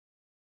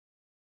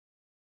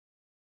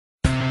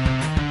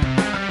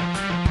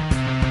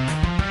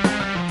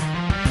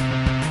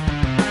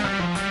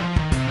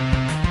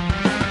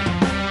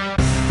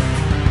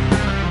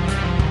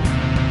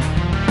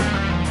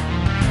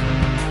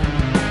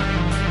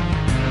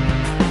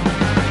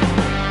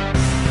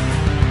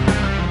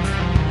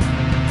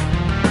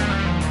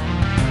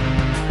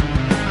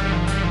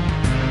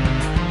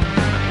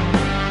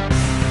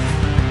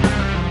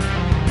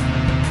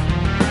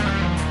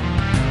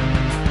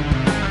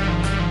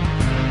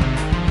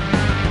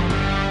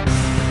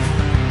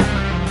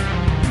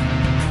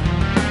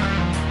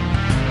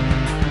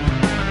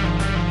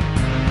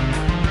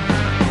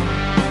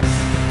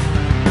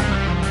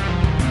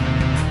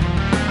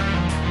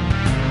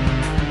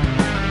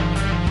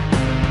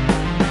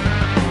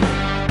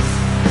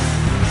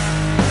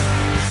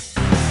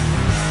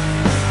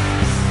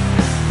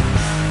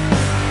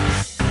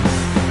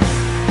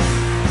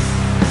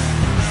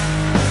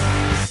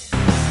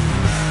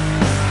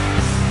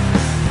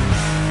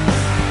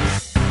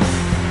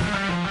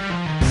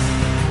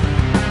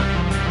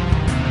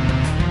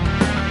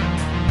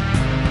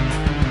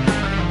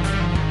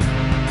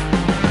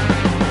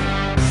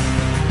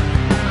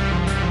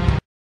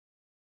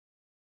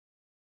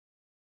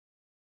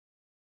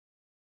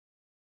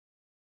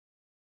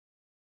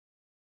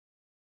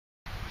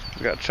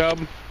We got Chub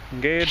and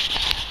Gage,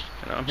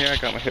 and I'm here. I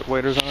got my hip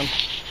waders on.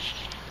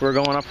 We're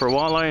going up for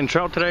walleye and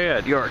trout today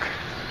at York.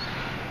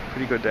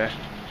 Pretty good day.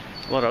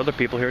 A lot of other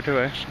people here too,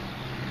 eh?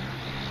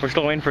 We're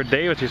still waiting for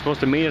Davis. He's supposed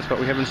to meet us, but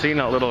we haven't seen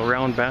that little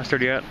round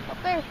bastard yet.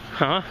 Up there.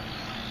 Huh?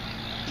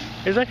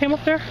 Is that him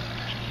up there?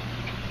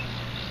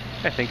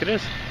 I think it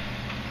is.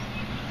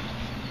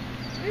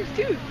 There's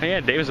two. Oh, yeah,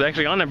 Davis is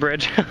actually on the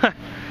bridge.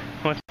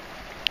 What?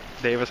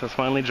 Davis has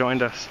finally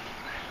joined us.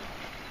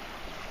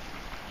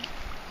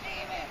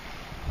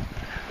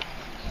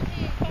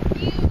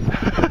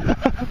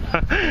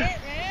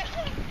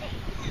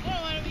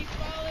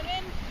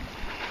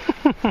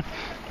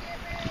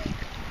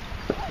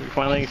 We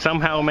finally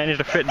somehow managed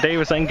to fit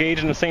Davis and Gage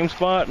in the same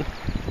spot.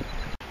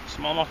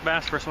 Smallmouth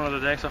bass, first one of the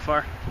day so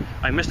far.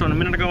 I missed one a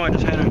minute ago. I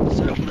just had it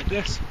set up like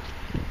this.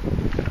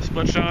 Got a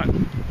split shot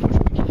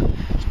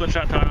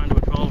tied onto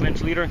a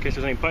 12-inch leader in case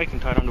there's any pike,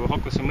 and tied onto a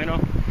hook with some minnow.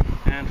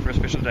 And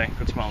first fish of the day,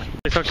 good smallie.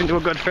 They hooked into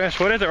a good fish.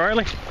 What is it,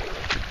 Ryley?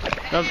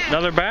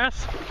 Another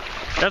bass?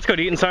 That's good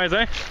eating size,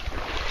 eh?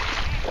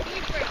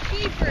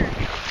 Keeper.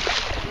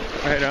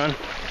 Right on.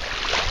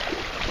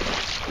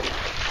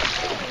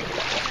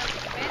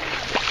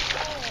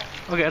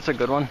 Okay, that's a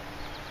good one.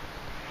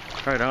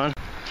 Right on.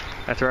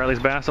 That's Ryley's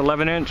bass,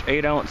 11-inch,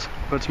 8-ounce,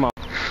 good small.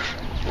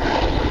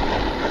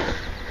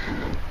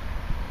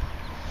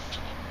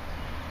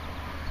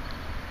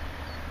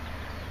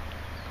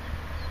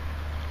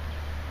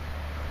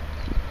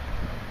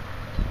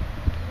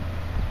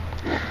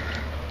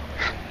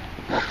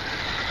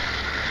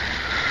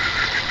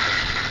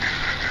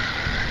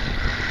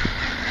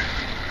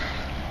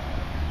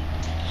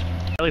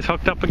 Ryley's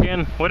hooked up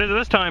again. What is it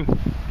this time?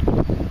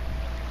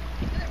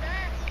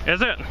 Is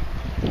it?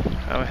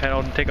 I'll head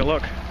out and take a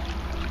look.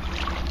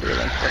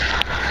 Ryley's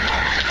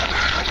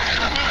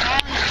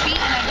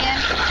beating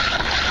again.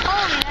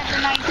 Holy, that's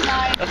a nice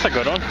size. That's a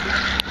good one.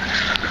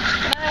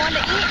 Another one to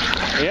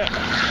eat? Yeah.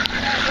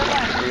 Good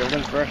one. Reeled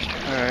in first.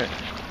 Alright.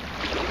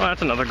 Well,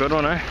 that's another good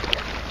one, eh?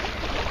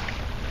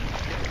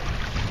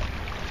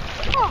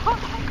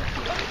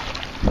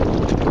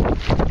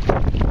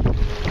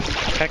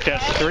 Heck,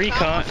 that's three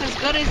caught. As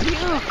good as you.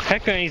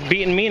 Heck, man, he's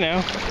beating me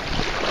now.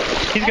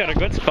 He's got a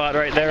good spot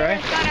right there, right?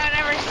 I thought I'd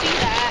ever see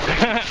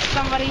that.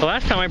 Somebody. The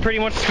last time I pretty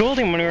much schooled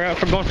him when we were out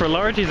for going for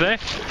largies, eh? Yeah.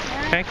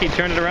 Heck, he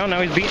turned it around,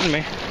 now he's beating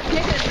me.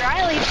 This is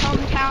Ryley's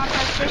hometown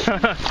for fishing.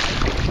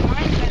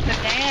 Mine's at the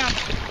dam.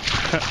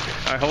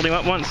 Alright, hold him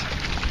up once.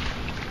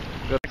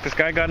 Good. This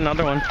guy got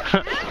another one.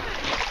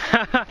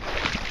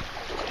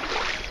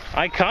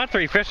 I caught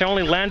 3 fish, I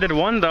only landed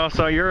 1 though,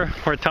 so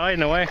we're tied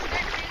in a way.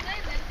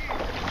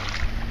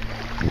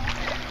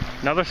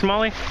 Another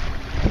smallie?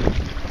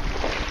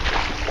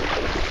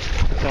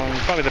 This one's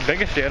probably the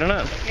biggest yet, isn't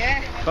it?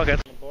 Yeah. Okay. On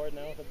the board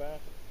now with a bass.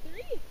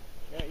 3?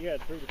 Yeah, you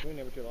had 3 between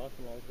there, but you lost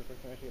them all. The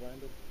first time actually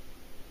landed.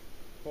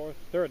 4th,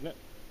 3rd, isn't it?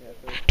 Yeah,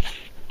 3rd.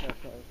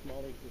 That's not a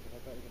smallie, so I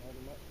thought we can hold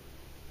them up.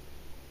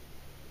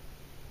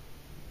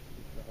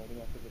 They're holding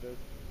up as it is.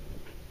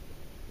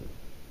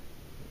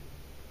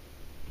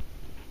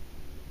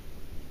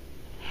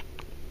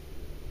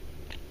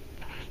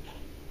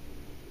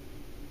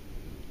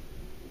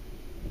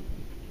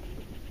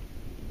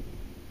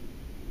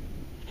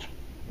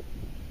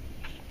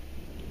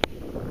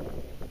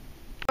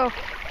 Oh.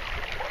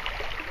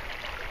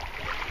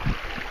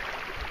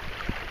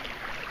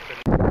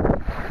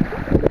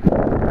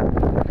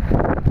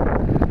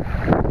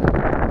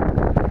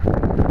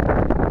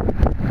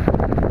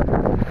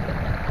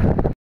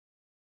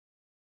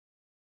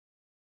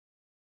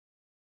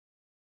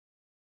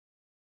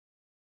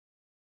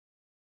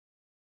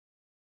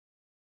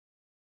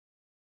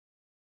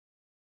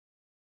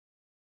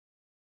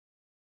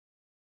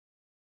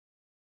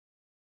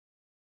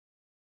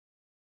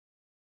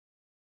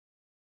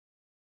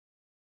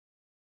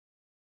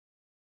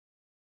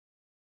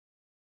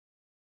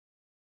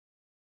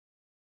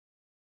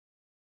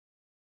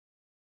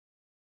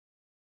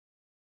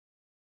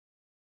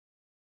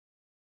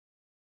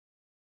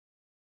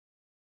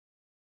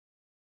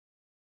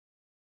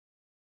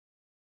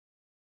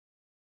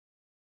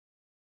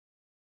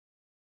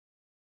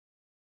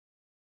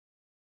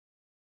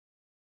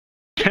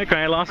 Heck,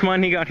 I lost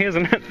mine, he got his,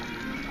 isn't it?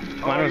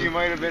 Oh, you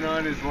might have been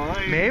on his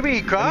line. Maybe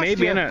he crossed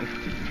Maybe, you. innit?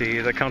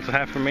 Geez, that counts as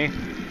half for me.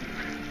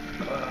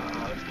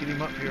 Let's get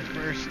him up here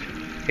first.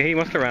 Yeah, he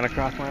must have ran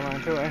across my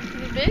line too, eh? Is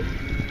it big?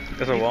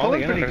 There's a He's walleye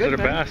pulling in it, pretty or is it a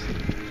good, man.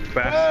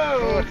 bass?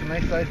 Oh, it's a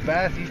nice sized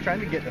bass. He's trying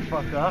to get the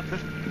fuck off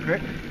this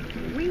crick.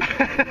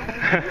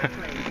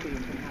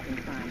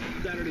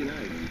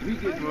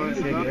 What's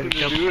nothing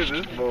to do with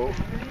this boat.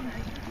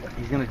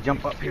 He's gonna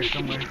jump up here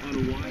somewhere. He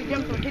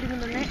jumped and hit him in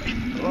the neck.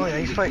 Oh yeah,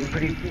 he's fighting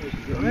pretty.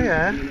 Oh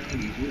yeah.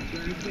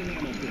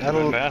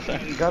 Bass, eh?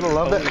 Gotta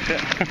love it.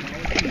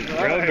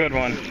 Real good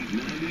one.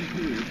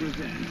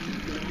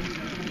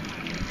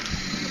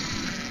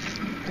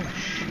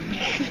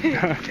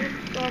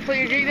 Don't put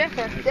your drink that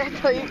far. That's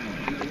how you.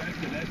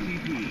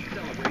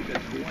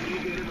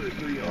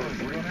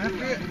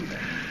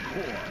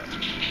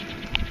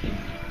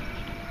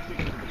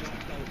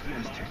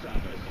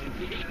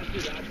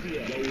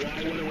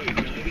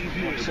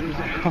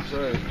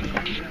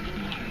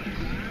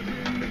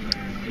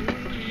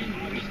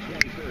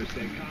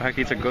 Pike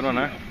eats a good one,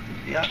 huh?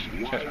 Yeah.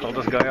 Okay, hold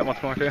this guy up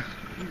once more too.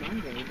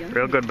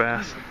 Real good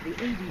bass.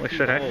 Holy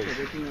shit, eh?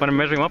 Want to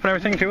measure him up and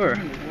everything too, or?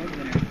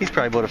 He's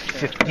probably about a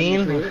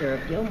 15.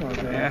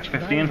 Yeah,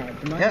 15.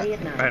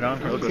 Yeah. Right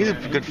on, real good. He's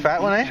a good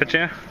fat one, eh? Shit,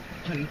 yeah.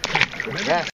 Yeah.